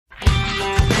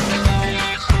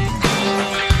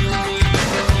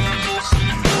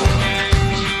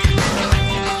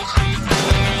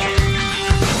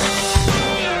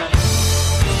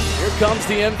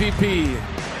the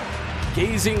MVP,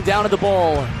 gazing down at the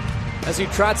ball as he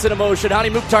trots into motion. Hani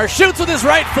Mukhtar shoots with his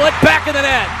right foot, back in the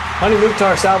net. Hani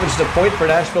Mukhtar salvaged a point for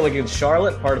Nashville against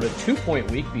Charlotte, part of a 2-point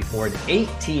week before an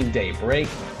 18-day break.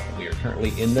 We are currently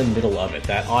in the middle of it.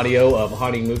 That audio of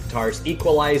Hani Mukhtar's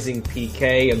equalizing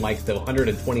PK in like the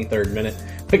 123rd minute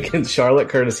against Charlotte,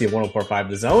 courtesy of 104.5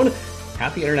 The Zone.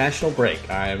 Happy international break.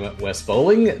 I'm Wes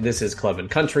Bowling. This is Club and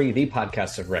Country, the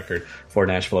podcast of record for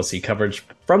Nashville SC coverage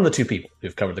from the two people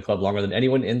who've covered the club longer than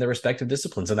anyone in their respective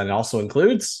disciplines. And that also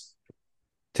includes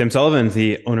Tim Sullivan,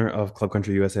 the owner of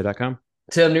ClubCountryUSA.com.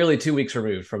 Tim, nearly 2 weeks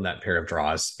removed from that pair of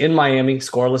draws. In Miami,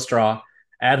 scoreless draw,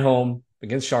 at home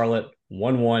against Charlotte,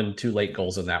 1-1, 2 late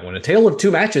goals in that one. A tale of two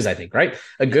matches, I think, right?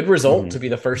 A good result to be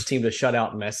the first team to shut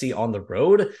out Messi on the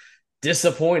road.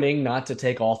 Disappointing not to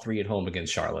take all three at home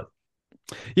against Charlotte.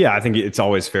 Yeah, I think it's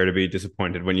always fair to be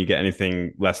disappointed when you get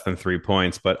anything less than 3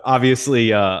 points. But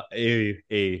obviously, a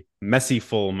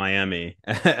Messi-full Miami,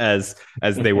 as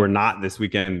they were not this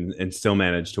weekend and still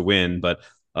managed to win. But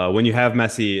when you have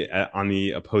Messi on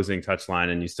the opposing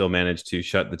touchline and you still manage to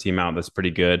shut the team out, that's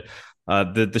pretty good.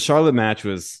 The Charlotte match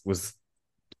was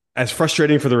as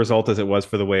frustrating for the result as it was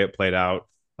for the way it played out.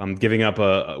 Giving up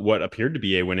what appeared to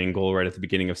be a winning goal right at the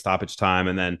beginning of stoppage time,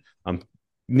 and then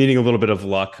needing a little bit of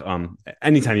luck.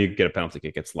 Anytime you get a penalty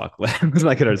kick, it's luck. Let's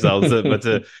not kid ourselves. But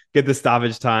to get the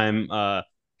stoppage time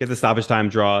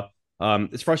draw,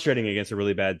 it's frustrating against a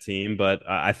really bad team. But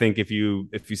I think if you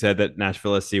said that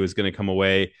Nashville SC was going to come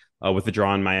away with the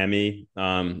draw in Miami,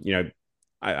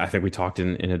 I think we talked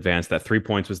in advance that 3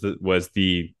 points was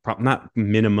the not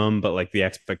minimum, but like the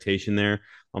expectation there.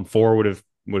 4 would have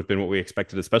been what we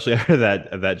expected, especially after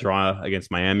that draw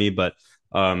against Miami. But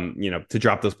to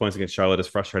drop those points against Charlotte is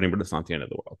frustrating, but it's not the end of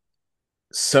the world.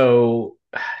 So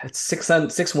it's 6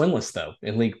 winless though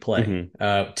in league play.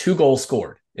 2 goals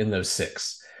scored in those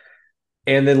 6.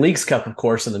 And then Leagues Cup, of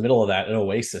course, in the middle of that, an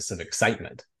oasis of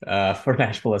excitement for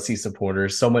Nashville SC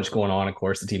supporters. So much going on, of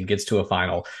course. The team gets to a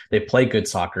final. They play good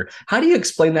soccer. How do you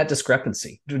explain that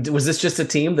discrepancy? Was this just a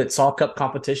team that saw cup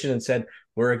competition and said,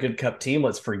 we're a good cup team,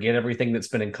 let's forget everything that's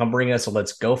been encumbering us, so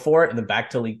let's go for it? And then back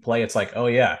to league play, it's like, oh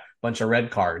yeah, bunch of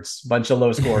red cards, bunch of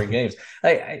low-scoring games.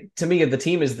 To me, the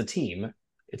team is the team.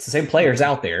 It's the same players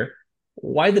out there.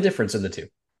 Why the difference in the two?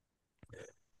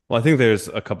 Well, I think there's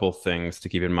a couple things to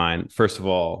keep in mind. First of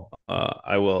all,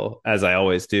 I will, as I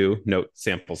always do, note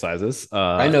sample sizes.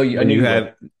 I know you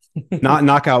have not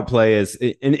knockout play is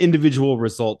an individual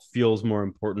result feels more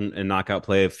important in knockout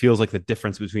play. It feels like the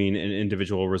difference between an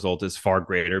individual result is far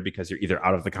greater because you're either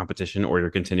out of the competition or you're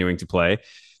continuing to play.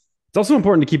 It's also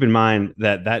important to keep in mind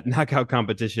that knockout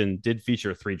competition did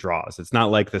feature 3 draws. It's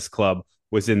not like this club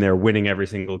was in there winning every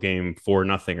single game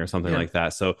 4-0 or something like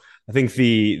that. So I think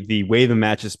the way the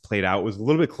matches played out was a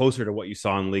little bit closer to what you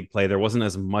saw in league play. There wasn't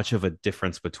as much of a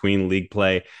difference between league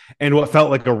play and what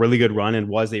felt like a really good run and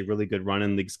was a really good run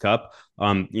in Leagues Cup.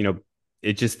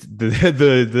 It just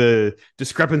the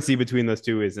discrepancy between those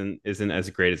two isn't as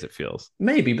great as it feels.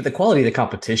 Maybe, but the quality of the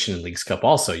competition in Leagues Cup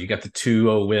also. You got the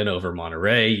 2-0 win over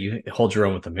Monterrey. You hold your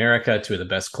own with America, 2 of the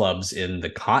best clubs in the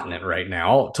continent right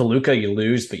now. Toluca, you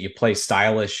lose, but you play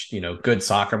stylish, good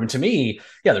soccer. I mean, to me,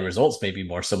 yeah, the results may be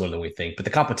more similar than we think, but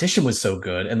the competition was so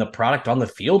good and the product on the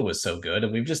field was so good,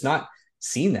 and we've just not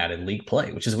seen that in league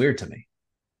play, which is weird to me.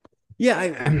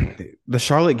 Yeah, the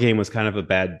Charlotte game was kind of a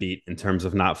bad beat in terms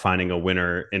of not finding a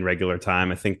winner in regular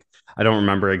time. I don't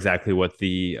remember exactly what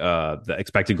the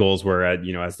expected goals were at,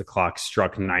 as the clock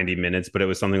struck 90 minutes, but it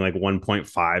was something like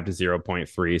 1.5 to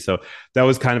 0.3. So that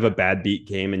was kind of a bad beat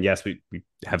game. And yes, we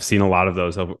have seen a lot of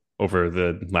those over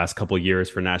the last couple of years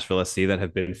for Nashville SC that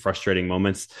have been frustrating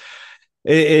moments.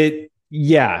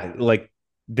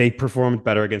 They performed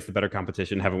better against the better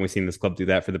competition. Haven't we seen this club do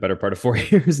that for the better part of 4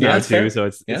 years now too? Fair.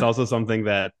 So it's also something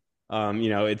that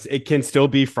it can still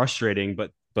be frustrating,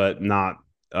 but not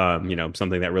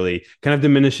something that really kind of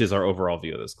diminishes our overall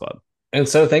view of this club. And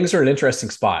so things are an interesting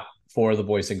spot for the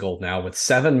boys in gold now with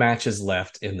 7 matches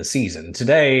left in the season.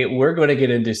 Today, we're going to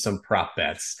get into some prop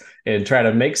bets and try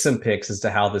to make some picks as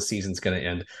to how the season's going to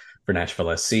end for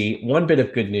Nashville SC. One bit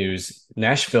of good news,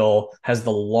 Nashville has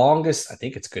the longest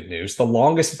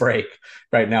break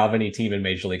right now of any team in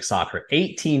Major League Soccer.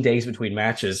 18 days between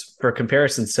matches. For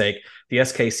comparison's sake, the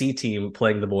SKC team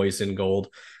playing the boys in gold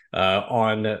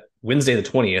on Wednesday the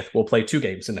 20th will play 2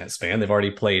 games in that span. They've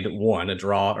already played 1, a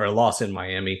draw or a loss in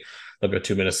Miami. They'll go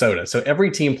to Minnesota. So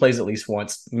every team plays at least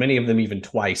once, many of them even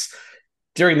twice.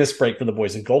 During this break for the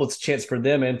boys in gold, it's a chance for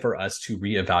them and for us to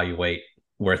reevaluate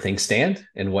where things stand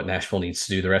and what Nashville needs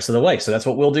to do the rest of the way. So that's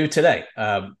what we'll do today.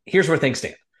 Here's where things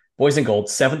stand. Boys in Gold,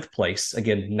 7th place.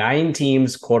 Again, 9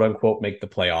 teams, quote unquote, make the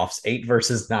playoffs. 8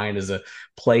 versus 9 is a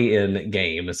play-in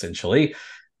game, essentially.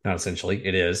 Not essentially,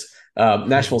 it is.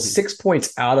 Nashville 6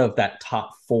 points out of that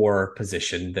top 4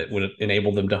 position that would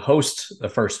enable them to host the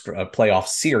first playoff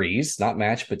series, not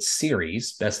match, but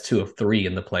series, best 2 of 3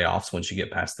 in the playoffs once you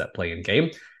get past that play-in game.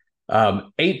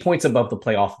 8 points above the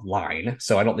playoff line.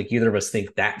 So I don't think either of us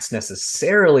think that's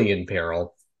necessarily in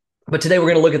peril. But today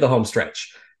we're going to look at the home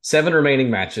stretch. 7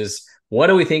 remaining matches. What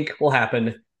do we think will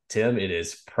happen? Tim, it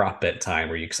is prop bet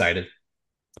time. Are you excited?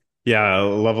 Yeah, I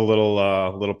love a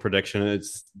little prediction.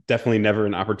 It's definitely never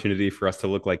an opportunity for us to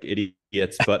look like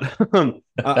idiots. But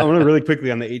I want to really quickly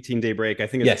on the 18-day break. I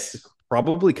think it's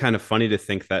probably kind of funny to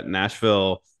think that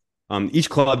Nashville,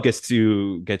 each club gets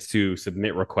to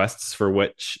submit requests for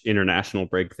which international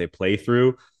break they play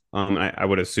through. I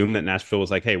would assume that Nashville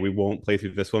was like, hey, we won't play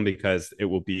through this one because it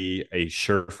will be a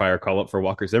surefire call up for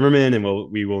Walker Zimmerman, and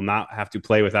we will not have to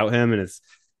play without him. And it's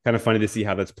kind of funny to see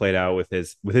how that's played out with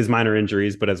his minor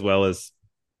injuries, but as well as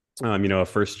a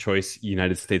first choice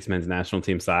United States men's national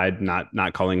team side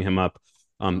not calling him up.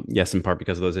 Yes, in part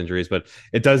because of those injuries, but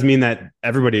it does mean that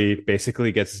everybody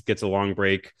basically gets a long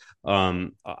break.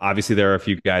 Obviously, there are a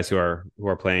few guys who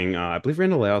are playing. I believe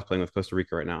Randall Leal is playing with Costa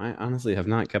Rica right now. I honestly have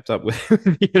not kept up with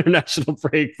the international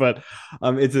break, but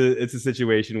it's a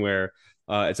situation where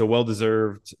it's a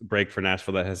well-deserved break for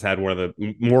Nashville that has had one of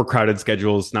the more crowded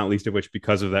schedules, not least of which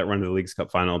because of that run to the Leagues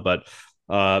Cup final. But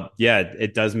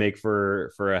it does make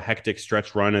for a hectic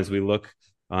stretch run as we look,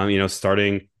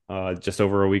 starting just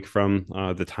over a week from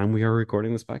the time we are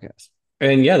recording this podcast.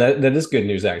 And yeah, that is good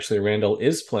news, actually. Randall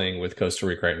is playing with Costa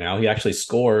Rica right now. He actually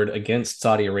scored against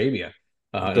Saudi Arabia.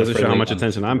 Doesn't show how much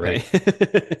attention I'm paying.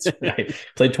 That's right.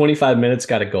 Played 25 minutes,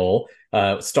 got a goal.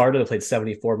 Played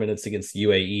 74 minutes against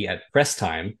UAE at press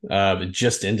time. It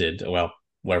just ended, well,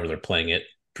 wherever they're playing it,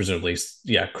 presumably,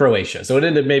 Croatia. So it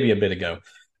ended maybe a bit ago.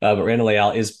 But Randall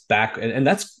Leal is back, and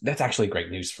that's actually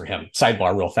great news for him.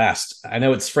 Sidebar real fast. I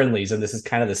know it's friendlies, and this is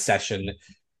kind of the session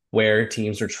where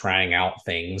teams are trying out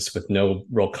things with no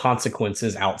real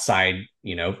consequences outside,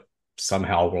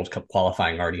 somehow World Cup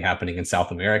qualifying already happening in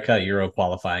South America, Euro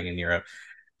qualifying in Europe.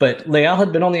 But Leal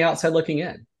had been on the outside looking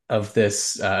in of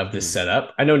this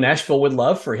setup. I know Nashville would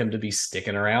love for him to be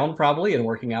sticking around probably and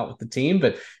working out with the team,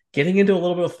 but getting into a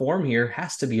little bit of form here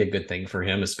has to be a good thing for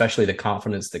him, especially the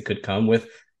confidence that could come with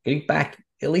getting back,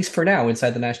 at least for now,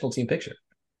 inside the national team picture.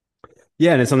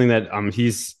 Yeah, and it's something that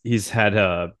he's had,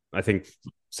 I think,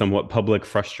 somewhat public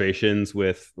frustrations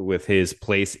with his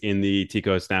place in the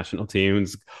Ticos national team.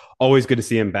 It's always good to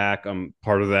see him back.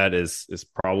 Part of that is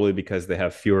probably because they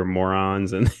have fewer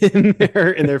morons in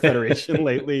their federation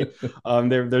lately.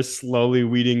 They're slowly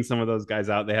weeding some of those guys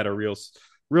out. They had a real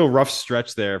rough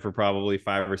stretch there for probably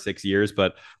 5 or 6 years,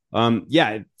 but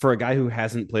for a guy who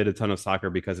hasn't played a ton of soccer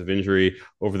because of injury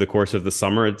over the course of the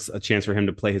summer, it's a chance for him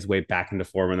to play his way back into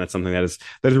form, and that's something that is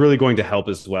really going to help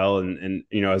as well. And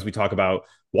as we talk about,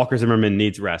 Walker Zimmerman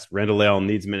needs rest, Randall Leal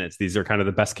needs minutes. These are kind of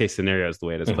the best case scenarios the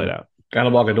way it has played out.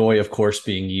 Gabriel Godoy, of course,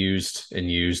 being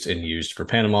used for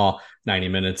Panama, 90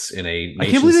 minutes in a I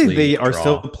can't believe they are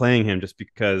still playing him just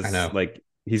because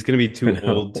he's going to be too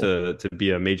old to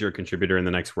be a major contributor in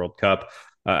the next World Cup.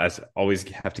 As always,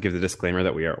 have to give the disclaimer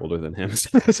that we are older than him,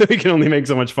 so he can only make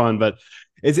so much fun. But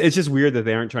it's just weird that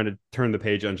they aren't trying to turn the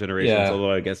page on generations. Yeah.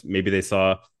 Although I guess maybe they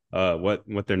saw what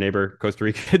their neighbor Costa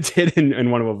Rica did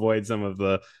and want to avoid some of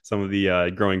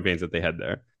the growing pains that they had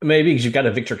there. Maybe because you've got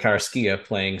a Victor Carrasquilla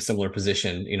playing similar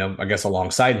position, I guess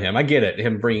alongside him. I get it,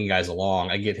 him bringing guys along.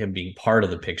 I get him being part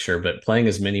of the picture, but playing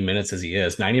as many minutes as he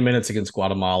is, 90 minutes against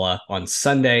Guatemala on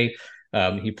Sunday.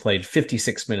 He played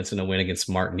 56 minutes in a win against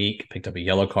Martinique, picked up a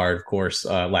yellow card, of course,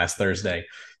 last Thursday.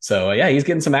 So, he's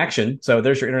getting some action. So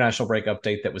there's your international break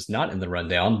update that was not in the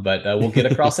rundown, but we'll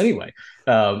get across anyway.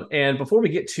 And before we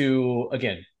get to,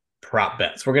 again, prop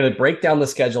bets, we're going to break down the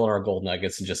schedule and our gold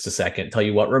nuggets in just a second, tell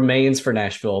you what remains for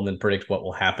Nashville, and then predict what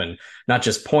will happen. Not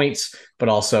just points, but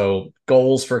also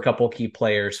goals for a couple of key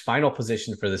players, final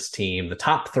position for this team, the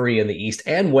top 3 in the East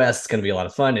and West. It's going to be a lot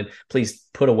of fun. And please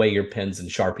put away your pens and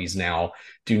Sharpies now.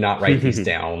 Do not write these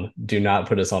down. Do not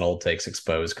put us on Old Takes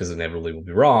Exposed, because inevitably we'll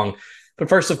be wrong. But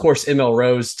first, of course, ML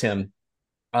Rose, Tim.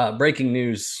 Breaking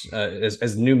news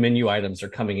as new menu items are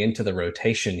coming into the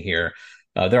rotation here.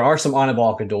 There are some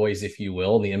Anibal Godoys, if you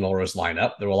will, in the ML Rose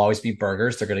lineup. There will always be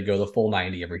burgers. They're going to go the full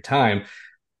 90 every time.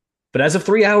 But as of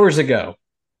 3 hours ago,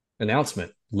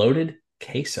 announcement, loaded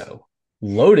queso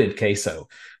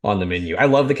on the menu. I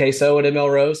love the queso at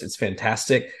ML Rose. It's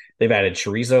fantastic. They've added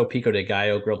chorizo, pico de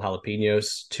gallo, grilled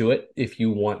jalapenos to it if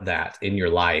you want that in your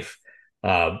life.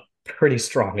 Pretty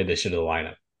strong addition to the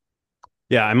lineup.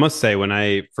 Yeah, I must say, when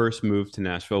I first moved to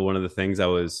Nashville, one of the things I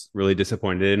was really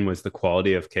disappointed in was the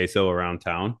quality of queso around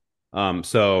town.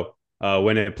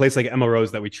 When a place like Emma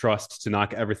Rose that we trust to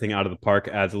knock everything out of the park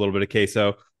adds a little bit of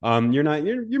queso,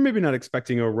 you're maybe not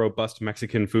expecting a robust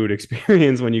Mexican food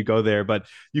experience when you go there, but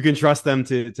you can trust them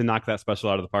to knock that special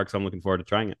out of the park. So I'm looking forward to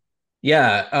trying it.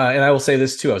 Yeah, and I will say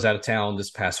this too. I was out of town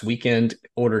this past weekend,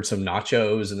 ordered some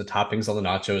nachos, and the toppings on the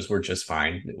nachos were just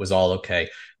fine. It was all okay.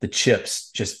 The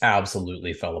chips just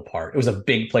absolutely fell apart. It was a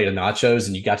big plate of nachos,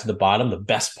 and you got to the bottom, the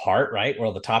best part, right, where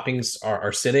all the toppings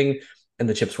are sitting, and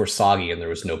the chips were soggy, and there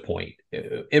was no point.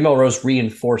 ML Rose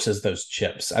reinforces those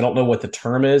chips. I don't know what the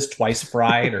term is, twice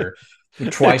fried or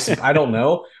twice. I don't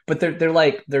know, but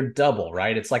they're double,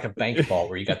 right? It's like a bank vault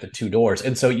where you got the two doors,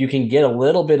 and so you can get a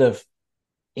little bit of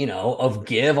of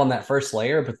give on that first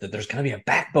layer, but there's going to be a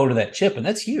backbone to that chip, and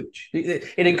that's huge.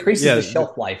 It increases the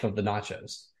shelf life of the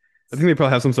nachos. I think they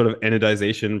probably have some sort of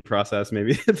anodization process,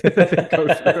 maybe that they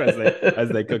go through as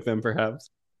they cook them, perhaps.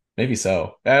 Maybe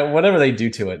so. Whatever they do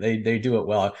to it, they do it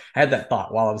well. I had that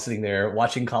thought while I'm sitting there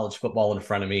watching college football in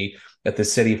front of me at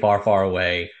this city far, far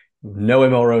away. No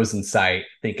ML Rose in sight,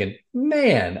 thinking,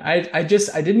 man, I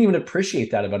didn't even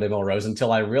appreciate that about ML Rose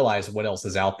until I realized what else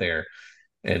is out there.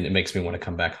 And it makes me want to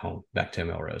come back home, back to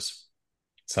Melrose.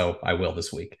 So I will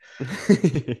this week.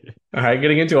 All right,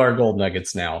 getting into our gold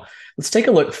nuggets now. Let's take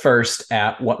a look first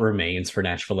at what remains for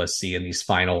Nashville SC in these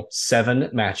final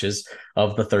 7 matches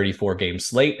of the 34-game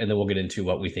slate, and then we'll get into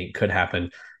what we think could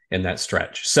happen in that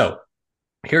stretch. So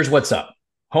here's what's up.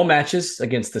 Home matches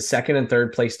against the second and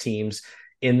third place teams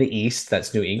in the East.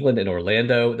 That's New England and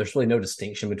Orlando. There's really no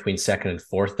distinction between second and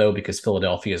fourth, though, because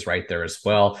Philadelphia is right there as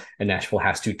well. And Nashville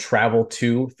has to travel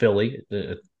to Philly,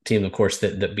 the team, of course,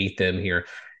 that beat them here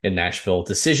in Nashville.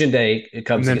 Decision day, it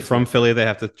comes. And then from Philly, they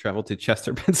have to travel to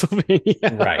Chester, Pennsylvania.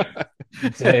 Right.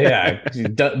 Yeah.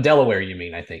 Delaware, you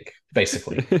mean, I think,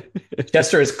 basically.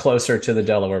 Chester is closer to the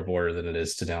Delaware border than it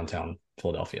is to downtown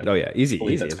Philadelphia. Oh, yeah. Easy.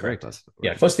 That's correct.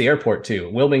 Yeah, close to the airport, too.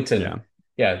 Wilmington. Yeah.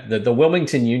 Yeah, the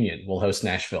Wilmington Union will host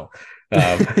Nashville.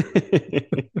 And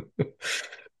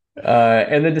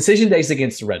the decision days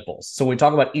against the Red Bulls. So when we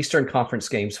talk about Eastern Conference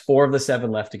games, 4 of the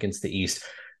 7 left against the East.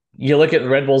 You look at the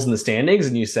Red Bulls in the standings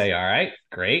and you say, all right,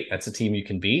 great. That's a team you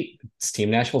can beat. It's a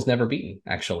team Nashville's never beaten,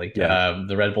 actually. Yeah.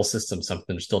 The Red Bull system,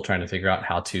 something they're still trying to figure out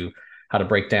how to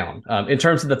break down. In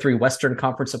terms of the 3 Western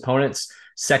Conference opponents,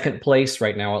 second place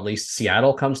right now, at least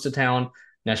Seattle comes to town.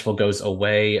 Nashville goes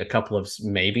away, a couple of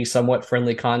maybe somewhat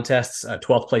friendly contests.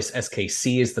 12th place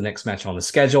SKC is the next match on the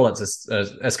schedule. It's a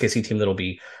SKC team that'll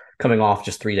be coming off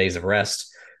just 3 days of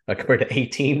rest compared to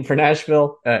 18 for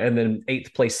Nashville. And then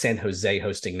 8th place San Jose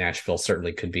hosting Nashville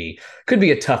certainly could be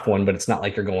a tough one, but it's not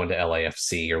like you're going to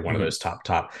LAFC or one of those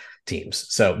top teams.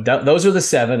 So those are the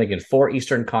 7. Again, 4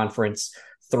 Eastern Conference,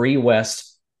 3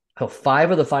 West. 5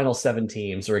 of the final 7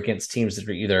 teams are against teams that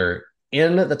are either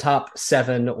in the top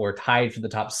 7 or tied for the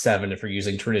top 7 if you're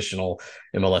using traditional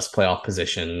MLS playoff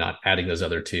position, not adding those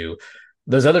other 2.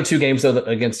 Those other 2 games, though,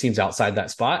 against teams outside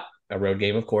that spot, a road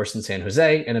game, of course, in San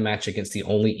Jose, and a match against the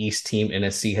only East team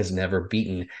NSC has never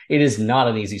beaten. It is not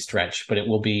an easy stretch, but it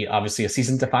will be obviously a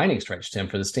season-defining stretch, Tim,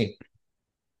 for this team.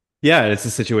 Yeah, it's a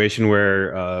situation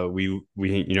where we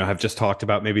have just talked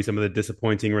about maybe some of the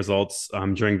disappointing results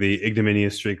during the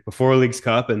ignominious streak before Leagues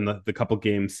Cup and the couple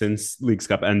games since Leagues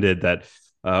Cup ended that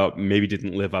maybe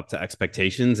didn't live up to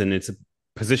expectations. And it's a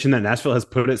position that Nashville has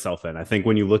put itself in. I think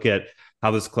when you look at how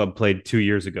this club played 2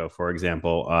 years ago, for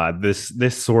example, this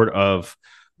sort of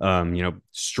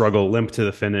struggle, limp to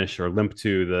the finish or limp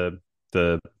to the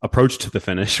approach to the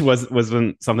finish was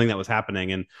something that was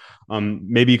happening. And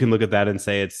maybe you can look at that and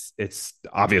say it's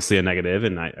obviously a negative,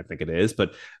 and I think it is,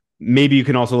 but maybe you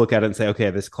can also look at it and say, okay,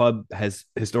 this club has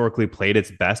historically played its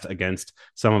best against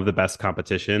some of the best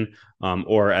competition,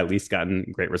 or at least gotten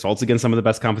great results against some of the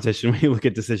best competition. When you look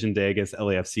at decision day against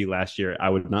LAFC last year, I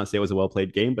would not say it was a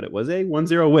well-played game, but it was a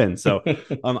 1-0 win. So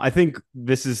I think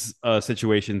this is a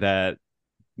situation that,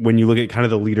 when you look at kind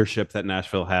of the leadership that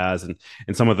Nashville has and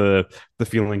some of the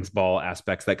feelings ball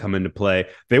aspects that come into play,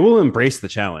 they will embrace the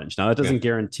challenge. Now, that doesn't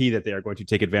guarantee that they are going to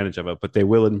take advantage of it, but they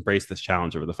will embrace this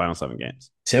challenge over the final 7 games.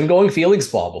 Tim going feelings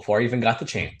ball before I even got the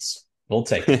chance. We'll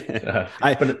take it.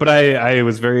 But I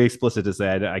was very explicit to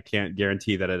say I can't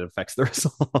guarantee that it affects the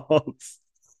results.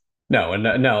 No,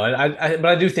 but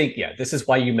I do think, this is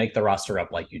why you make the roster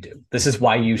up like you do. This is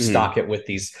why you stock it with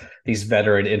these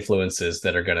veteran influences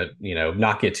that are going to,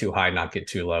 not get too high, not get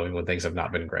too low, when things have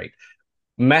not been great.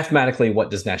 Mathematically,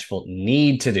 what does Nashville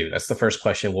need to do? That's the first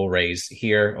question we'll raise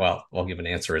here. Well, I'll give an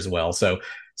answer as well. So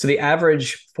the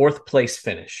average 4th place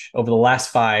finish over the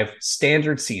last 5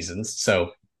 standard seasons,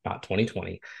 so not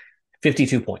 2020,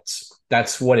 52 points.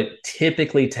 That's what it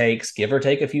typically takes, give or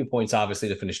take a few points, obviously,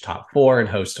 to finish top four and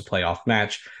host a playoff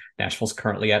match. Nashville's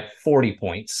currently at 40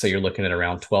 points. So you're looking at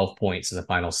around 12 points in the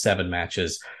final 7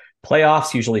 matches.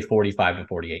 Playoffs, usually 45 to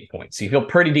 48 points. So you feel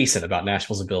pretty decent about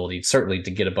Nashville's ability, certainly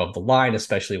to get above the line,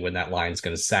 especially when that line is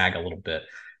going to sag a little bit,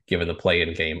 given the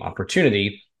play-in game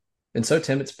opportunity. And so,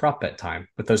 Tim, it's prop bet time.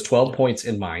 With those 12 points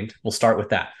in mind, we'll start with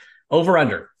that. Over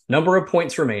under, number of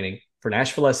points remaining for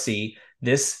Nashville SC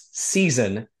this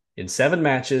season in 7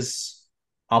 matches.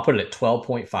 I'll put it at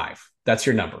 12.5. That's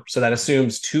your number. So that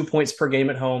assumes 2 points per game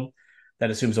at home. That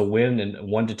assumes a win and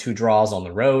 1 to 2 draws on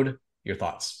the road. Your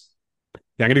thoughts?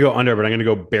 Yeah, I'm going to go under, but I'm going to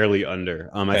go barely under.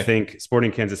 Okay. I think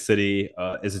Sporting Kansas City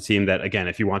is a team that, again,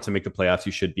 if you want to make the playoffs,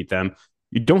 you should beat them.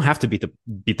 You don't have to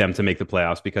beat them to make the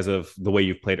playoffs because of the way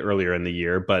you've played earlier in the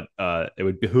year, but it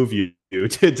would behoove you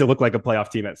to look like a playoff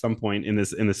team at some point in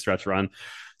this stretch run.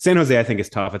 San Jose, I think, is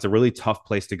tough. It's a really tough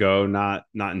place to go, not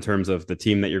in terms of the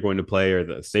team that you're going to play or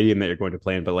the stadium that you're going to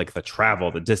play in, but like the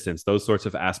travel, the distance, those sorts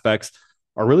of aspects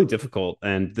are really difficult.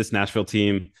 And this Nashville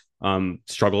team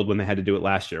struggled when they had to do it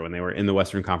last year when they were in the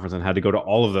Western Conference and had to go to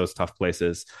all of those tough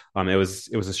places. It was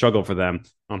a struggle for them.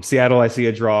 Seattle, I see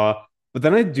a draw. But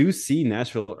then I do see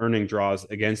Nashville earning draws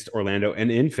against Orlando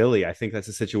and in Philly. I think that's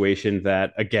a situation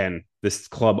that, again, this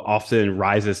club often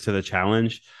rises to the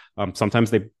challenge.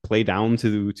 Sometimes they play down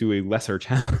to a lesser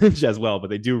challenge as well, but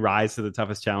they do rise to the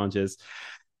toughest challenges.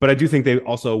 But I do think they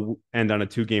also end on a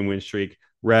 2-game win streak.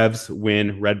 Revs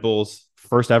win, Red Bulls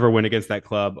first ever win against that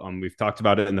club. We've talked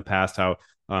about it in the past, how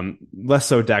less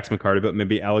so Dax McCarty, but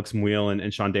maybe Alex Muyl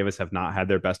and Sean Davis have not had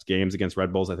their best games against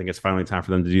Red Bulls. I think it's finally time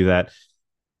for them to do that.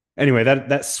 Anyway,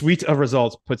 that suite of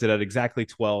results puts it at exactly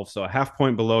 12. So a half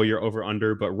point below your over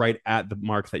under, but right at the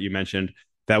mark that you mentioned.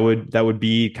 That would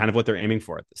be kind of what they're aiming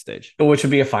for at this stage. Which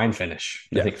would be a fine finish.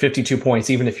 Yeah. I think 52 points,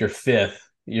 even if you're 5th,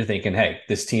 you're thinking, hey,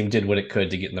 this team did what it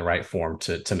could to get in the right form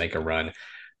to make a run.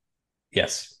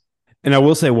 Yes. And I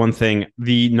will say one thing,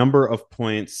 the number of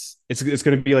points, it's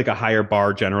going to be like a higher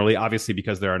bar generally, obviously,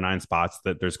 because there are 9 spots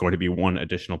that there's going to be 1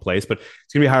 additional place, but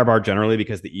it's going to be a higher bar generally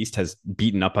because the East has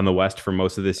beaten up on the West for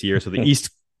most of this year. So the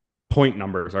East point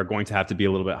numbers are going to have to be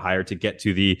a little bit higher to get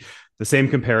to the same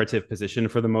comparative position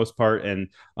for the most part. And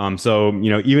so,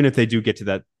 even if they do get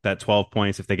to that 12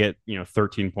 points, if they get,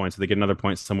 13 points, if they get another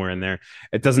point somewhere in there,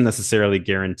 it doesn't necessarily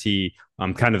guarantee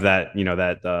kind of that,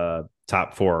 that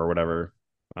top 4 or whatever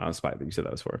spot that you said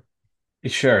that was for.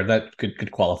 Sure. That good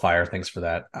qualifier. Thanks for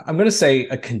that. I'm going to say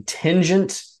a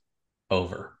contingent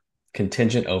over,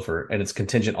 and it's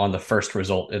contingent on the first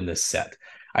result in this set.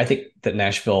 I think that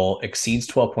Nashville exceeds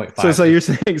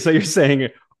 12.5. So you're saying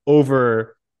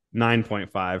over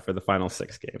 9.5 for the final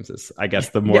 6 games is, I guess,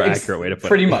 the more accurate way to put it.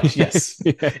 Pretty much, yes.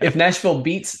 Yeah. If Nashville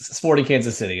beats Sporting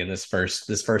Kansas City in this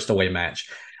first away match,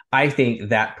 I think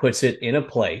that puts it in a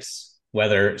place,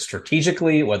 whether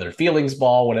strategically, whether feelings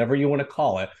ball, whatever you want to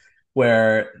call it,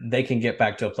 where they can get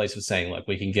back to a place of saying, look,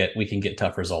 we can get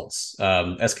tough results.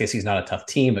 SKC is not a tough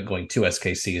team, but going to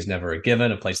SKC is never a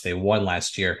given, a place they won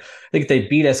last year. I think if they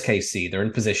beat SKC, they're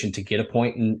in position to get a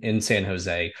point in San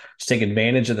Jose, to take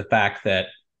advantage of the fact that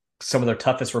some of their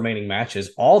toughest remaining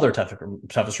matches, all their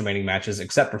toughest remaining matches,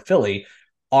 except for Philly,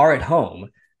 are at home.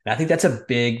 And I think that's a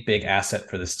big, big asset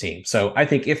for this team. So I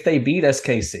think if they beat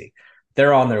SKC,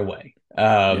 they're on their way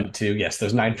to, yes,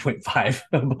 there's 9.5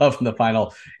 above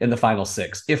in the final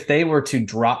 6. If they were to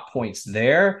drop points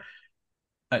there,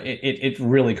 it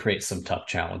really creates some tough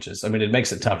challenges. I mean, it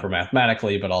makes it tougher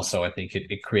mathematically, but also I think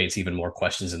it creates even more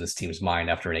questions in this team's mind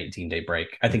after an 18-day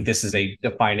break. I think this is a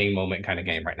defining moment kind of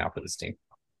game right now for this team.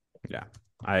 Yeah,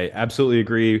 I absolutely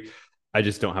agree. I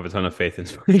just don't have a ton of faith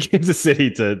in Kansas City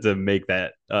to make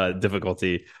that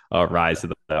difficulty rise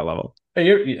to that level.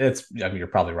 You're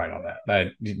probably right on that.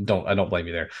 I don't blame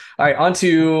you there. All right, on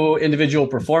to individual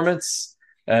performance.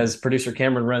 As producer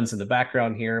Cameron runs in the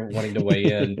background here, wanting to weigh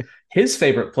in. His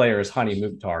favorite player is Hani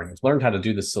Mukhtar. He's learned how to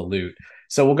do the salute.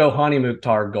 So we'll go Hani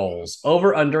Mukhtar goals.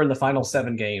 Over under in the final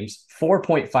 7 games,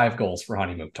 4.5 goals for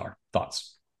Hani Mukhtar.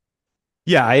 Thoughts?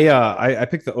 Yeah, I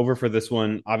picked the over for this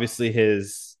one. Obviously,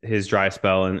 his dry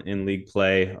spell in league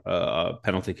play,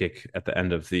 penalty kick at the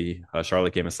end of the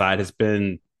Charlotte game aside, has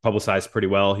been publicized pretty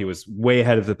well. He was way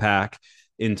ahead of the pack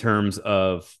in terms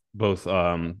of both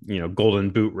golden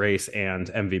boot race and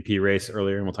MVP race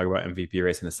earlier, and we'll talk about MVP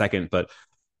race in a second. But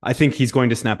I think he's going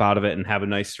to snap out of it and have a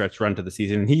nice stretch run to the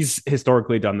season. He's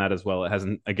historically done that as well. It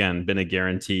hasn't, again, been a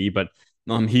guarantee, but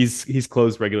he's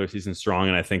closed regular season strong,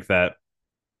 and I think that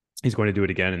he's going to do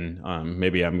it again. And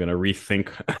maybe I'm going to rethink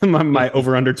my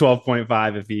over under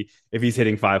 12.5 if he's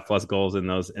hitting 5+ goals in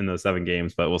those 7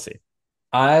 games, but we'll see.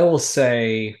 I will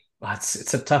say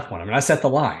It's a tough one. I mean, I set the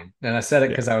line, and I said it Yeah.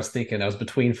 because I was thinking I was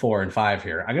between 4 and 5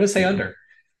 here. I'm going to say under.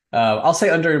 I'll say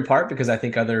under in part because I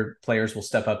think other players will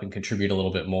step up and contribute a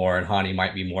little bit more, and Hani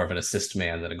might be more of an assist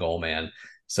man than a goal man.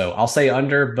 So I'll say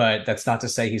under, but that's not to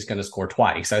say he's going to score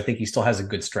twice. I think he still has a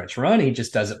good stretch run. He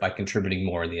just does it by contributing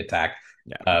more in the attack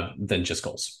Yeah. than just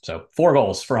goals. So 4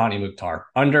 goals for Hani Mukhtar,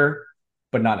 under,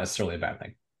 but not necessarily a bad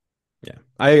thing.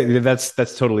 Yeah, that's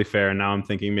totally fair. And now I'm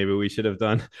thinking maybe we should have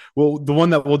done the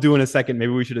one that we'll do in a second.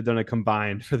 Maybe we should have done a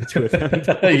combined for the two of them.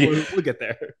 We'll get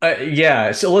there.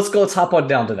 Yeah, so let's hop on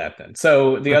down to that then.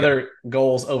 So the other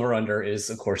goals over under is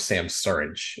of course Sam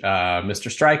Sturridge, Mr.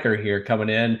 Striker here coming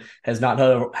in has not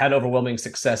had overwhelming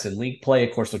success in league play.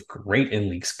 Of course, was great in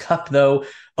Leagues Cup though.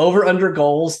 Over under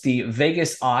goals, the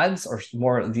Vegas odds or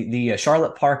more the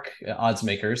Charlotte Park odds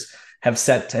makers have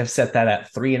set that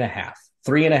at 3.5.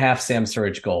 3.5 Sam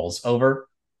Sturridge goals. Over,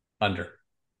 under.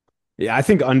 Yeah, I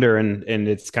think under, and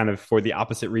it's kind of for the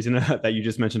opposite reason that you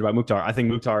just mentioned about Mukhtar. I think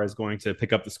Mukhtar is going to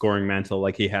pick up the scoring mantle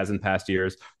like he has in past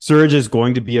years. Sturridge is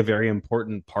going to be a very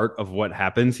important part of what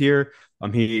happens here.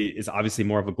 He is obviously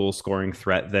more of a goal scoring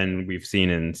threat than we've seen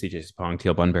in CJ Sapong,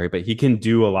 Teal Bunbury, but he can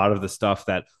do a lot of the stuff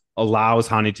that allows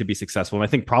Hani to be successful. And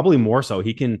I think probably more so,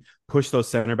 he can push those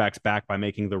center backs back by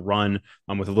making the run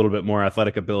with a little bit more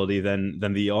athletic ability than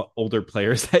the older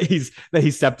players that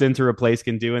he stepped in to replace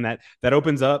can do. And that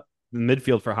opens up the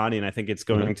midfield for Hani. And I think it's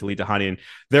going to lead to Hani. And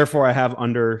therefore I have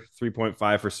under 3.5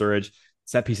 for Sturridge.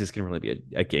 Set pieces can really be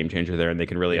a game changer there, and they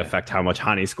can really affect how much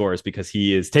Hani scores because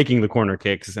he is taking the corner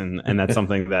kicks, and that's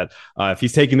something that if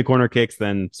he's taking the corner kicks,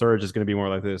 then Sturridge is going to be more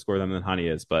likely to score them than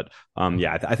Hani is. But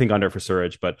I think under for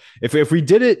Sturridge. But if we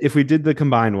did the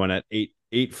combined one at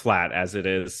eight flat as it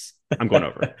is, I'm going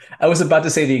over. I was about to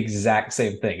say the exact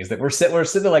same thing. Is that we're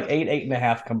sitting at like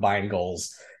 8.5 combined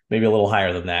goals. Maybe a little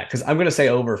higher than that because I'm going to say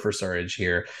over for Sturridge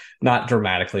here. Not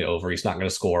dramatically over. He's not going to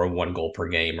score 1 goal per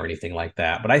game or anything like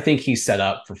that. But I think he's set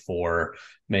up for 4,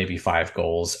 maybe 5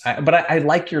 goals. But I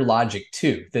like your logic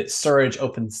too, that Sturridge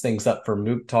opens things up for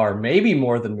Mukhtar, maybe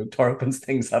more than Mukhtar opens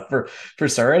things up for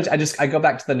Sturridge. I go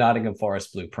back to the Nottingham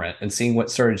Forest blueprint and seeing what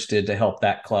Sturridge did to help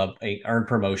that club earn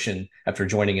promotion after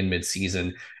joining in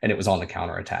mid-season, and it was on the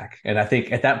counterattack. And I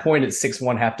think at that point, it's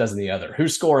 6-1, half dozen the other.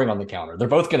 Who's scoring on the counter? They're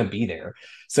both going to be there.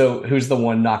 So who's the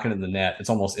one knocking in the net? It's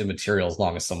almost immaterial as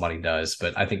long as somebody does.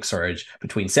 But I think Sturridge,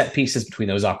 between set pieces, between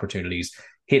those opportunities,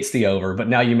 hits the over. But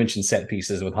now you mentioned set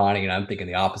pieces with Hani, and I'm thinking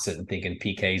the opposite and thinking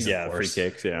PKs, of course. Free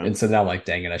kicks, yeah. And so now I'm like,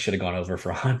 dang it, I should have gone over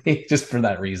for Hani just for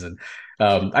that reason.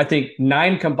 I think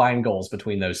 9 combined goals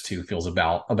between those two feels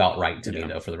about right to me,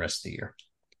 though, for the rest of the year.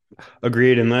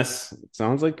 Agreed. Unless it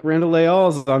sounds like Randall Leal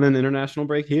is on an international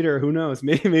break heater. Who knows?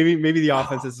 Maybe the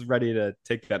offense is ready to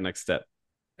take that next step.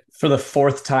 For the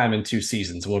 4th time in 2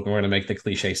 seasons, we're going to make the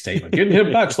cliche statement. Getting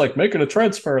him back's like making a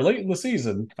transfer late in the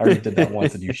season. I already did that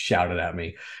once and you shouted at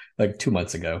me like 2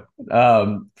 months ago.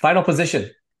 Final position.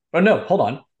 Oh, no, hold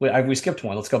on. We skipped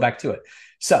one. Let's go back to it.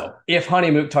 So if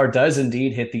Hani Mukhtar does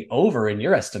indeed hit the over in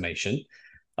your estimation,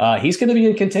 he's going to be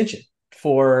in contention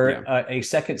for a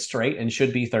second straight and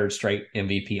should be third straight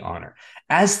MVP honor.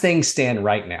 As things stand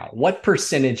right now, what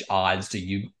percentage odds do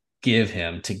you give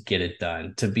him to get it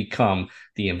done, to become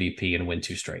the MVP and win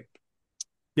 2 straight?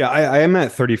 Yeah, I am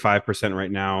at 35% right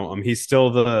now. He's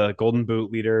still the Golden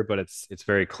Boot leader, but it's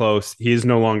very close. He's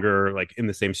no longer like in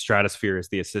the same stratosphere as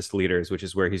the assist leaders, which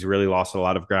is where he's really lost a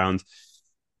lot of ground.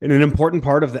 And an important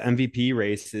part of the MVP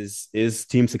race is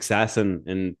team success,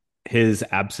 and his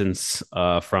absence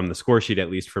from the score sheet, at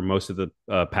least for most of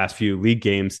the past few league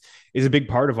games, is a big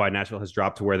part of why Nashville has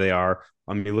dropped to where they are.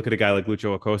 You look at a guy like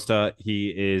Lucho Acosta, he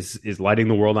is lighting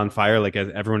the world on fire, like as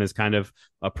everyone has kind of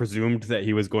presumed that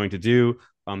he was going to do.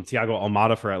 Thiago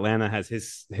Almada for Atlanta has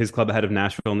his club ahead of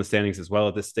Nashville in the standings as well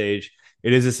at this stage.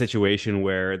 It is a situation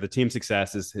where the team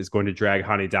success is going to drag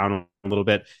Hani down a little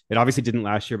bit. It obviously didn't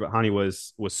last year, but Hani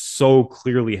was so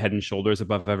clearly head and shoulders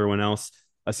above everyone else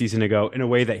a season ago in a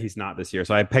way that he's not this year.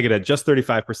 So I peg it at just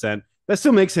 35%. That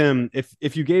still makes him,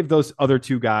 if you gave those other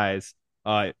 2 guys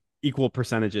equal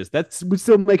percentages, that would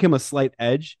still make him a slight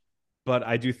edge. But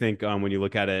I do think when you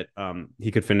look at it,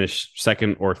 he could finish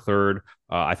second or third.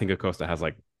 I think Acosta has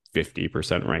like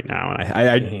 50% right now. And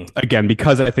I again,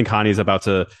 because I think Hani is about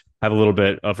to have a little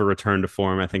bit of a return to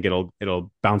form, I think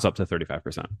it'll bounce up to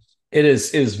 35%. It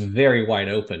is very wide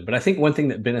open. But I think one thing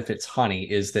that benefits Hani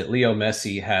is that Leo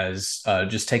Messi has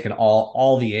just taken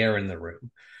all the air in the room.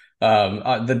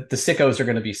 The sickos are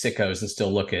going to be sickos and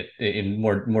still look at in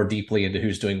more deeply into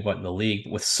who's doing what in the league.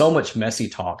 With so much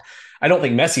Messi talk, I don't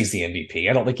think Messi's the MVP.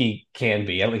 I don't think he can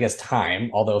be. I don't think he has time.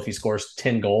 Although if he scores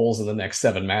 10 goals in the next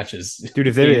 7 matches, dude,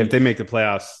 if they make the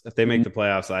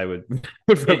playoffs, I would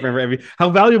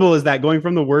how valuable is that going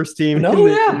from the worst team in the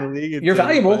league? You're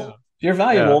valuable. You're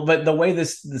valuable, but the way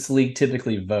this league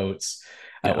typically votes,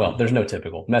 well, there's no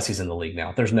typical. Messi's in the league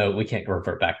now. We can't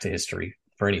revert back to history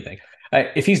for anything.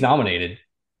 If he's nominated,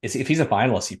 if he's a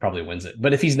finalist, he probably wins it.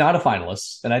 But if he's not a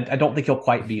finalist, and I don't think he'll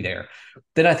quite be there,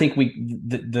 then I think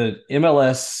the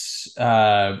MLS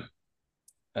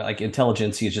like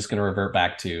intelligentsia is just going to revert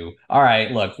back to, all right,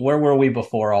 look, where were we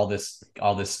before all this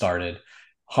started?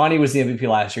 Hani was the MVP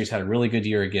last year. He's had a really good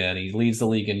year again. He leads the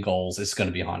league in goals. It's going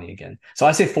to be Hani again. So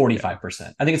I say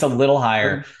 45%. I think it's a little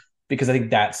higher because I think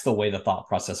that's the way the thought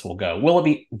process will go. Will it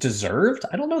be deserved?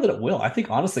 I don't know that it will. I think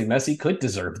honestly, Messi could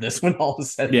deserve this when all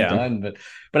is said and done.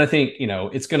 But I think,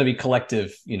 it's going to be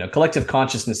collective. Collective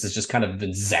consciousness has just kind of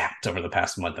been zapped over the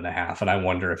past month and a half. And I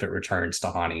wonder if it returns to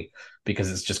Hani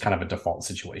because it's just kind of a default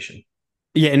situation.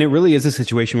 Yeah, and it really is a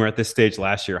situation where at this stage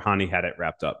last year, Hani had it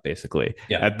wrapped up, basically.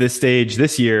 Yeah. At this stage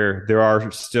this year, there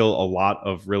are still a lot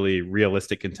of really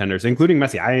realistic contenders, including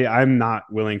Messi. I'm not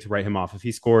willing to write him off. If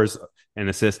he scores and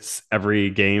assists every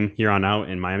game here on out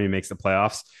and Miami makes the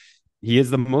playoffs, he is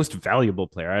the most valuable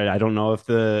player. I don't know if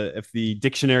the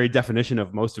dictionary definition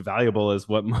of most valuable is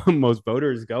what most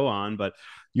voters go on, but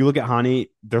you look at Hani,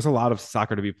 there's a lot of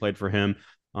soccer to be played for him.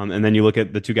 And then you look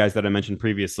at the two guys that I mentioned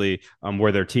previously,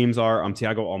 where their teams are.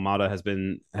 Thiago Almada has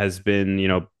been,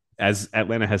 as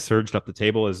Atlanta has surged up the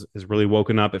table, has really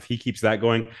woken up. If he keeps that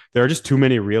going, there are just too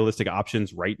many realistic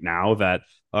options right now that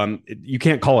you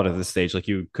can't call it at this stage like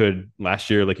you could last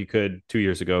year, like you could 2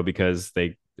 years ago, because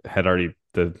they had already,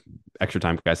 the extra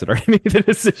time guys had already made the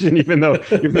decision, even though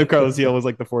Carlos Gil was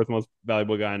like the 4th most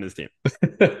valuable guy on his team.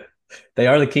 They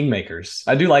are the kingmakers.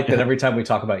 I do like that every time we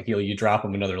talk about Gil, you drop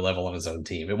him another level on his own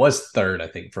team. It was 3rd, I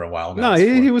think, for a while. No,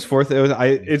 he was 4th.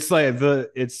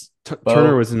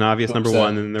 Turner was an obvious number 1,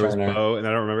 and then there was Bo, and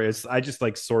I don't remember. I just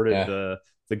like sorted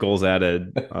the goals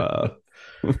added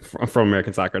from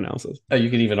American Soccer Analysis. You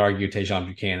could even argue Tejan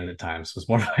Buchanan at times was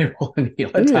more valuable than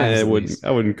Gil. At times,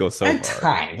 I wouldn't go so at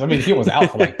far. Times. I mean, he was out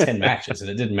for like 10 matches, and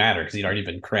it didn't matter because he'd already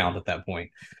been crowned at that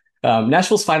point.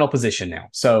 Nashville's final position now.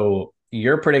 So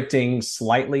you're predicting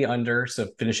slightly under, so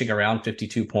finishing around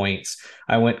 52 points.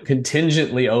 I went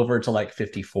contingently over to like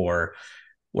 54.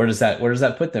 Where does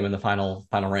that put them in the final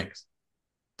ranks?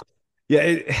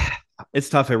 Yeah, it's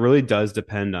tough. It really does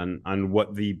depend on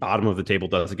what the bottom of the table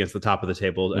does against the top of the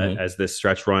table as this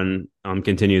stretch run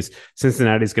continues.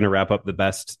 Cincinnati's going to wrap up the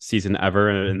best season ever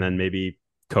and then maybe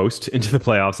coast into the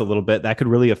playoffs a little bit. That could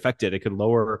really affect it. It could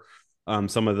lower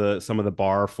some of the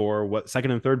bar for what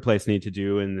 2nd and 3rd place need to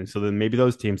do, and so then maybe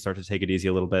those teams start to take it easy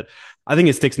a little bit. I think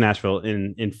it sticks Nashville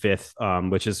in 5th,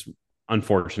 which is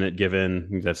unfortunate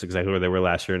given that's exactly where they were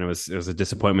last year, and it was a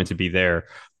disappointment to be there.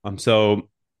 So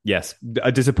yes,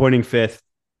 a disappointing 5th.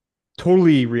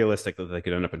 Totally realistic that they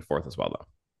could end up in 4th as well, though.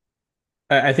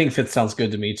 I think 5th sounds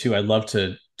good to me too. I'd love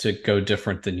to go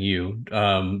different than you.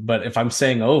 But if I'm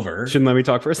saying over, shouldn't let me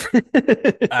talk first.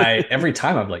 Every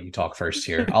time I've let you talk first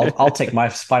here. I'll take my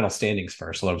final standings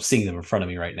first. I'm seeing them in front of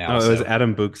me right now. Oh, it was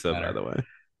Adam Buxa, by the way.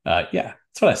 Yeah,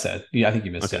 that's what I said. Yeah, I think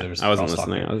you missed it. I wasn't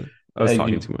listening. I was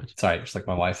talking too much. Sorry, just like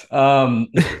my wife.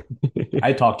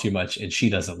 I talk too much and she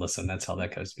doesn't listen. That's how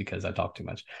that goes, because I talk too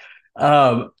much.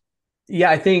 Yeah,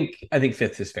 I think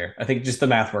 5th is fair. I think just the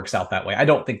math works out that way. I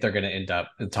don't think they're going to end up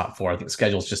in the top 4. I think the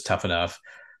schedule's just tough enough.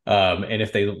 And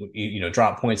if they,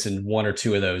 drop points in 1 or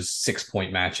 2 of those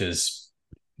 6-point matches,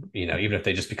 even if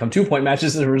they just become 2-point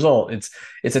matches as a result,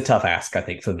 it's a tough ask, I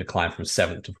think, for them to climb from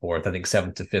 7th to 4th. I think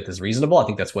 7th to 5th is reasonable. I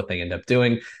think that's what they end up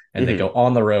doing. And they go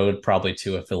on the road, probably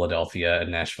to a Philadelphia,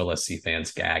 and Nashville SC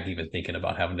fans gag even thinking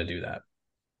about having to do that.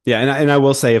 Yeah, and I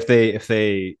will say if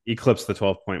they eclipse the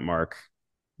 12-point mark,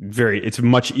 it's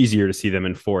much easier to see them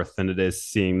in 4th than it is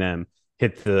seeing them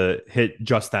hit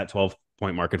just that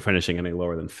 12-point mark and finishing any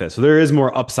lower than 5th. So there is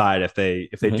more upside if they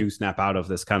do snap out of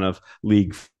this kind of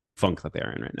league funk that they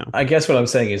are in right now. I guess what I'm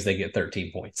saying is they get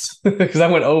 13 points because I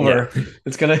went over. Yeah.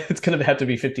 It's gonna have to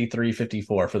be 53,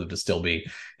 54 for them to still be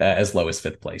as low as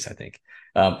 5th place, I think.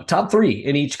 Top 3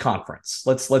 in each conference.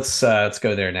 Let's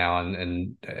go there now,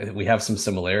 and we have some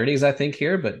similarities, I think,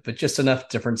 here, but just enough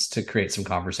difference to create some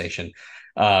conversation.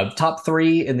 Top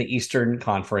 3 in the Eastern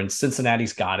Conference.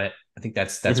 Cincinnati's got it. I think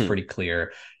that's pretty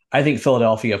clear. I think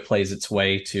Philadelphia plays its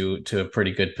way to a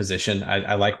pretty good position.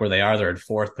 I like where they are. They're in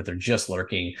 4th, but they're just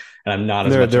lurking, and I'm not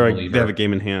as much a believer. They have a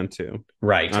game in hand too,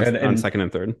 right? On 2nd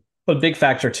and 3rd. But big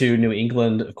factor too, New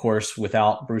England, of course,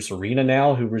 without Bruce Arena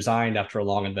now, who resigned after a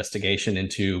long investigation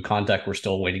into conduct we're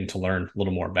still waiting to learn a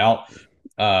little more about.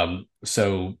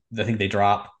 So I think they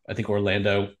drop. I think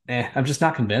Orlando, I'm just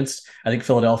not convinced. I think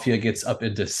Philadelphia gets up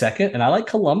into second, and I like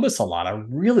Columbus a lot. I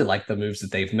really like the moves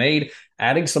that they've made.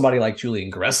 Adding somebody like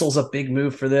Julian Gressel's a big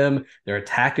move for them. Their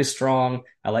attack is strong.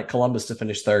 I like Columbus to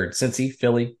finish third. Cincy,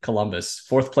 Philly, Columbus.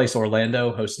 Fourth place,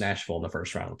 Orlando hosts Nashville in the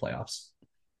first round of the playoffs.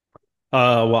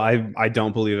 Well, I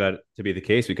don't believe that to be the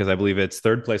case because I believe it's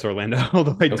third place Orlando,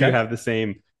 although I do have the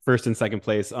same first and second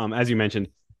place. As you mentioned,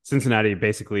 Cincinnati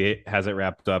basically has it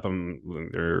wrapped up.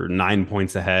 They're 9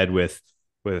 points ahead with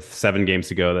 7 games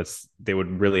to go. They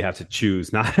would really have to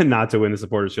choose not to win the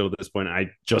Supporters Shield at this point. I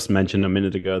just mentioned a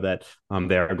minute ago that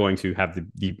they are going to have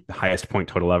the highest point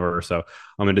total ever. So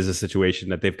it is a situation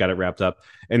that they've got it wrapped up.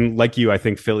 And like you, I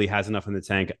think Philly has enough in the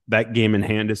tank. That game in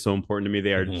hand is so important to me.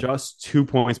 They are just 2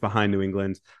 points behind New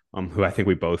England, who I think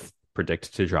we both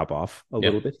predict to drop off a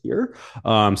little bit here.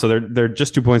 So they're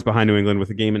just 2 points behind New England with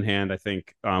a game in hand. I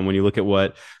think when you look at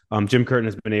what Jim Curtin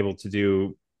has been able to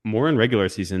do more in regular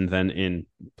season than in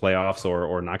playoffs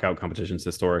or knockout competitions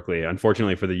historically,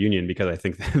 unfortunately for the Union, because I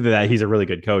think that he's a really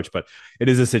good coach, but it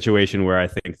is a situation where I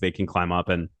think they can climb up.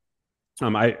 And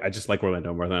I just like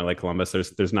Orlando more than I like Columbus.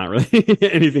 There's not really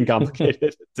anything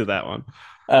complicated to that one.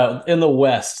 In the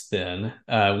West, then,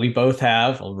 we both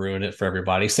have, I'll ruin it for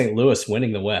everybody, St. Louis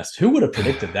winning the West. Who would have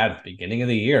predicted that at the beginning of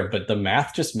the year? But the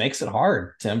math just makes it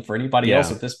hard, Tim, for anybody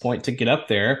else at this point to get up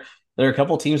there. There are a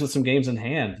couple of teams with some games in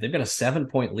hand. They've got a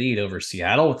 7-point lead over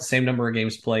Seattle with the same number of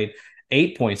games played,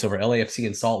 8 points over LAFC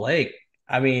and Salt Lake.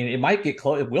 I mean, it might get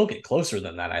close. It will get closer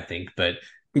than that, I think, but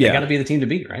they got to be the team to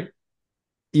beat, right?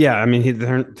 Yeah, I mean,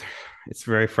 it's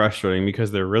very frustrating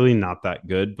because they're really not that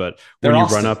good. But when you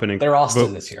run up they're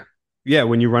Austin this year. Yeah,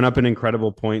 when you run up an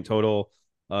incredible point total,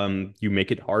 you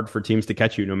make it hard for teams to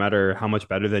catch you, no matter how much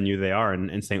better than you they are.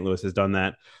 And St. Louis has done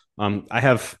that.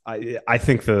 I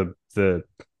think the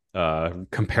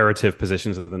comparative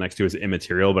positions of the next two is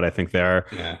immaterial, but I think they're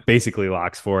basically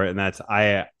locks for it. And that's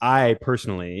I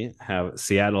personally have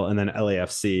Seattle and then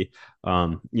LAFC.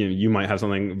 You might have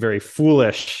something very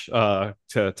foolish to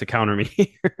counter me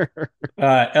here.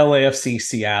 LAFC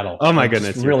Seattle. Oh my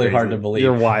goodness, it's really hard to believe.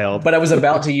 You're wild. But I was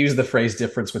about to use the phrase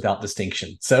difference without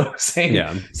distinction. So same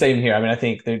here. I mean, I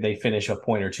think they finish a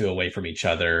point or two away from each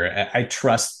other. I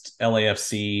trust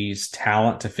LAFC's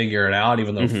talent to figure it out,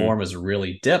 even though form has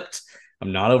really dipped.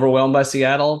 I'm not overwhelmed by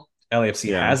Seattle.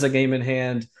 LAFC has a game in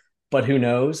hand. But who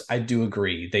knows? I do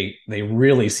agree. They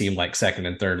really seem like second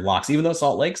and third locks, even though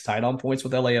Salt Lake's tied on points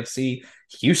with LAFC,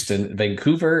 Houston,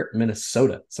 Vancouver,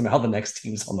 Minnesota. Somehow the next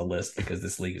team's on the list because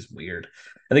this league is weird.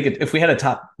 I think if we had a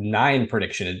top 9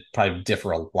 prediction, it'd probably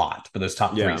differ a lot, but those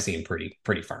top 3 seem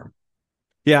pretty firm.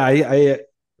 Yeah, I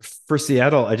for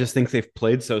Seattle, I just think they've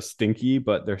played so stinky,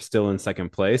 but they're still in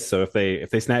second place. So if they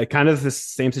snap, kind of the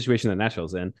same situation that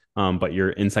Nashville's in, but you're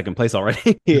in second place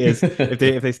already. Is if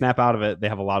they snap out of it, they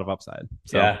have a lot of upside.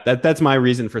 So that's my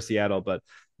reason for Seattle. But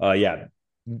the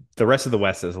rest of the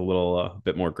West is a little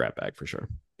bit more grab bag for sure.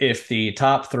 If the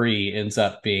top 3 ends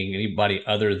up being anybody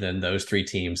other than those 3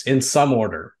 teams in some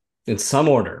order,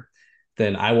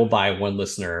 then I will buy one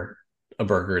listener a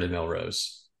burger at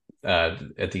Melrose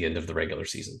at the end of the regular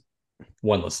season.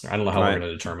 One listener. I don't know how we're going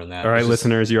to determine that. All right,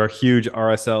 listeners, you are huge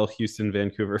RSL Houston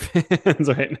Vancouver fans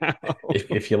right now.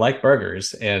 If you like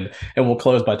burgers, and we'll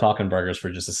close by talking burgers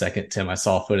for just a second, Tim. I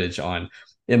saw footage on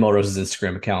Melrose's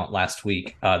Instagram account last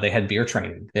week. They had beer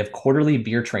training. They have quarterly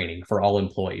beer training for all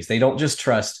employees. They don't just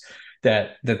trust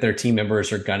that their team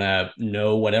members are gonna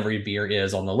know what every beer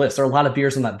is on the list. There are a lot of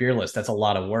beers on that beer list. That's a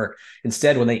lot of work.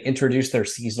 Instead, when they introduce their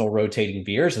seasonal rotating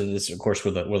beers, and this, of course, were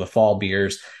the fall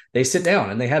beers, they sit down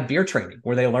and they have beer training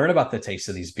where they learn about the taste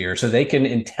of these beers so they can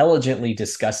intelligently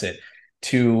discuss it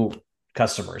to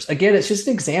customers. Again, it's just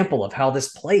an example of how this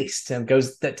place, Tim,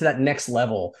 goes to that next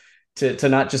level to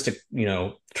not just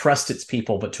trust its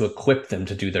people, but to equip them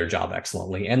to do their job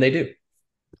excellently, and they do.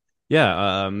 Yeah,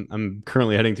 I'm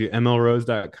currently heading to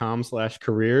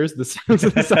mlrose.com/careers. This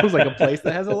sounds like a place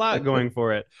that has a lot going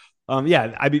for it.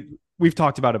 We've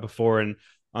talked about it before, and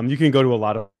you can go to a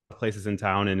lot of places in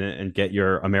town and get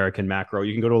your American macro.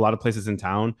 You can go to a lot of places in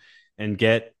town and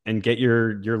get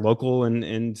your local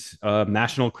and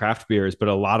national craft beers. But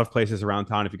a lot of places around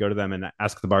town, if you go to them and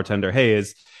ask the bartender, "Hey,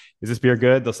 is this beer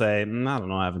good?" They'll say, "I don't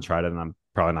know, I haven't tried it, and I'm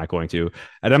probably not going to."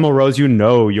 At Emil Rose, your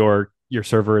your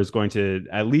server is going to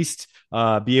at least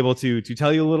be able to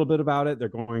tell you a little bit about it. They're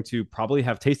going to probably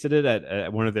have tasted it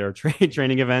at one of their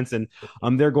training events, and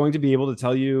they're going to be able to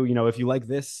tell you, if you like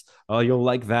this, you'll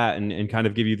like that, and kind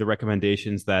of give you the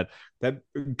recommendations that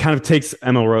kind of takes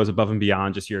ML Rose above and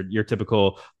beyond just your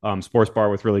typical sports bar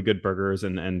with really good burgers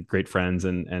and great friends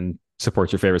and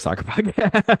support your favorite soccer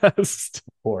podcast.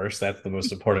 Of course, that's the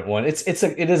most important one. It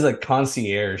is a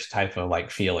concierge type of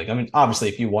like feeling. I mean, obviously,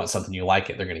 if you want something you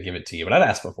like it, they're going to give it to you. But I've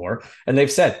asked before, and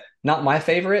they've said, not my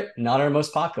favorite, not our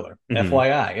most popular.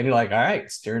 FYI, and you're like, all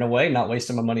right, steering away, not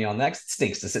wasting my money on that. It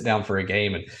stinks to sit down for a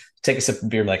game and take a sip of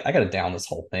beer. Like, I got to down this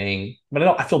whole thing, but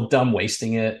I feel dumb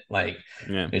wasting it. Like,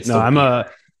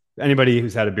 anybody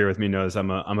who's had a beer with me knows I'm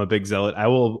a big zealot. I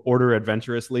will order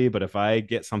adventurously, but if I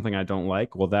get something I don't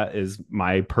like, well, that is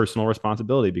my personal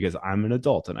responsibility because I'm an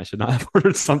adult and I should not have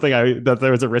ordered something that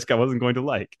there was a risk I wasn't going to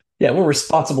like. Yeah, we're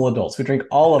responsible adults. We drink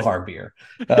all of our beer.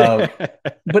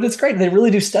 But it's great. They really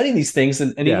do study these things.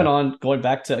 And even on going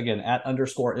back to, again,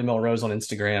 @_ML Rose on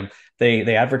Instagram,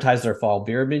 they advertise their fall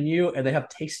beer menu and they have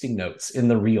tasting notes in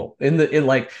the reel. In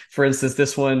like, for instance,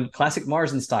 this one, classic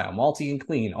Marzen style, malty and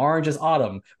clean, orange is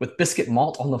autumn with biscuit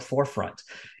malt on the forefront.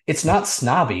 It's not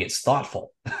snobby, it's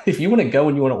thoughtful. If you want to go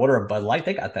and you want to order a Bud Light,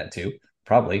 they got that too.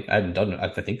 Probably. I haven't done it. I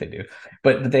think they do.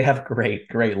 But they have great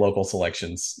local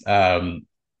selections.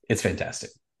 It's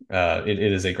fantastic. It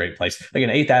is a great place. Again,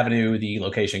 8th Avenue, the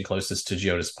location closest to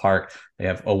Geodis Park. They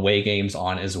have away games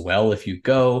on as well if you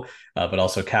go, but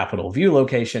also Capitol View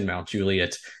location, Mount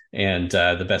Juliet, and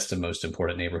the best and most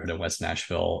important neighborhood in West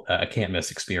Nashville. A can't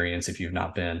miss experience if you've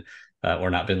not been or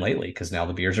not been lately, because now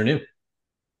the beers are new.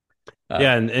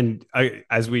 And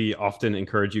as we often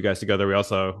encourage you guys to go there, we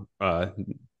also,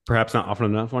 perhaps not often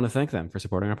enough, want to thank them for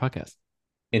supporting our podcast.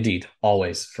 Indeed,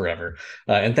 always, forever.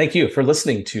 And thank you for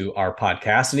listening to our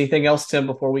podcast. Anything else, Tim,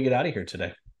 before we get out of here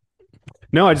today?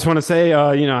 No, I just want to say,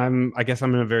 I guess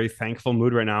I'm in a very thankful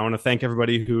mood right now. I want to thank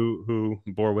everybody who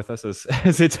bore with us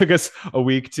as it took us a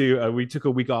week we took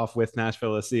a week off with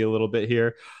Nashville SC a little bit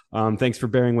here. Thanks for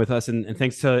bearing with us, and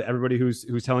thanks to everybody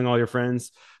who's telling all your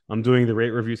friends. I'm doing the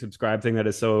rate, review, subscribe thing that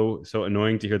is so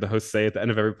annoying to hear the host say at the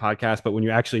end of every podcast, but when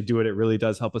you actually do it, it really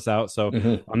does help us out. So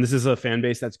this is a fan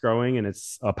base that's growing, and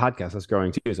it's a podcast that's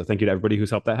growing too. So thank you to everybody who's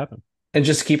helped that happen. And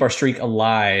just to keep our streak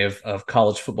alive of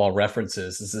college football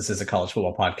references, this is a college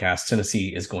football podcast.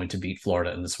 Tennessee is going to beat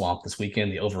Florida in the Swamp this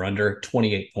weekend. The over-under,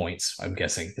 28 points, I'm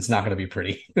guessing. It's not going to be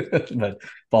pretty, but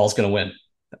Ball's going to win.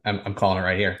 I'm calling it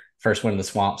right here. First win in the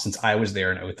Swamp since I was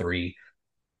there in 2003.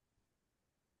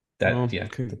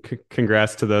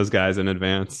 Congrats to those guys in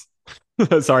advance.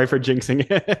 Sorry for jinxing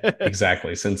it.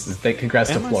 Exactly. Congrats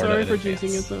to Florida. Sorry for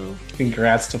jinxing it though.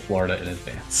 Congrats to Florida in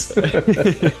advance.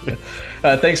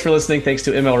 Thanks for listening. Thanks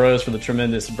to ML Rose for the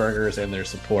tremendous burgers and their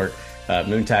support.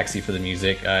 Moon Taxi for the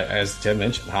music. As Tim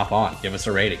mentioned, hop on, give us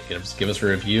a rating, give us a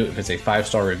review. If it's a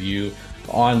 5-star review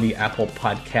on the Apple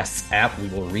Podcasts app, we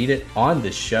will read it on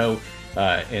this show.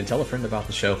 And tell a friend about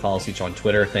the show. Follow us each on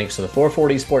Twitter. Thanks to the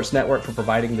 440 Sports Network for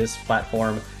providing this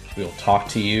platform. We will talk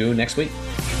to you next week.